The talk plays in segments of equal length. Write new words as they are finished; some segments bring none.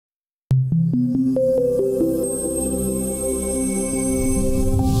At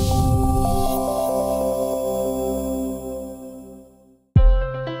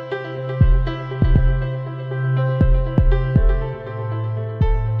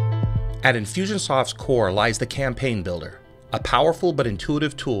Infusionsoft's core lies the Campaign Builder, a powerful but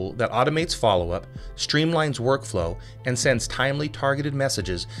intuitive tool that automates follow-up, streamlines workflow, and sends timely, targeted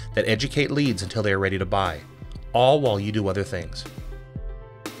messages that educate leads until they are ready to buy, all while you do other things.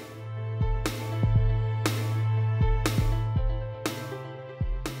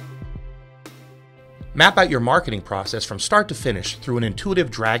 Map out your marketing process from start to finish through an intuitive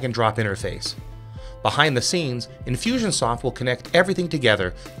drag-and-drop interface. Behind the scenes, Infusionsoft will connect everything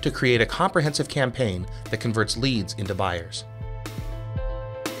together to create a comprehensive campaign that converts leads into buyers.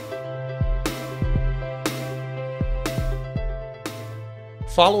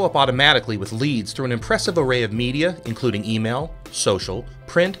 Follow up automatically with leads through an impressive array of media, including email, social,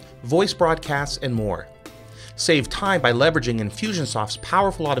 print, voice broadcasts, and more. Save time by leveraging Infusionsoft's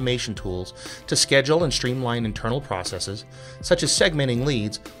powerful automation tools to schedule and streamline internal processes, such as segmenting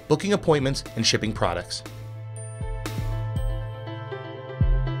leads, booking appointments, and shipping products.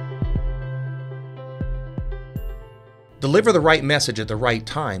 Deliver the right message at the right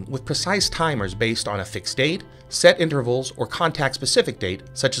time with precise timers based on a fixed date, set intervals, or contact-specific date,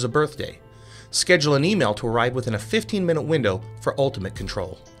 such as a birthday. Schedule an email to arrive within a 15-minute window for ultimate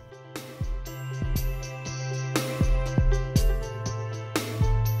control.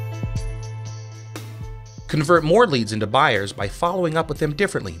 Convert more leads into buyers by following up with them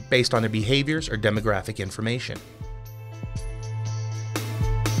differently based on their behaviors or demographic information.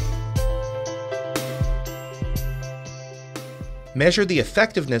 Measure the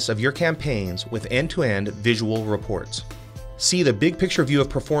effectiveness of your campaigns with end-to-end visual reports. See the big picture view of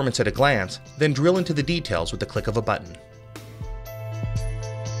performance at a glance, then drill into the details with the click of a button.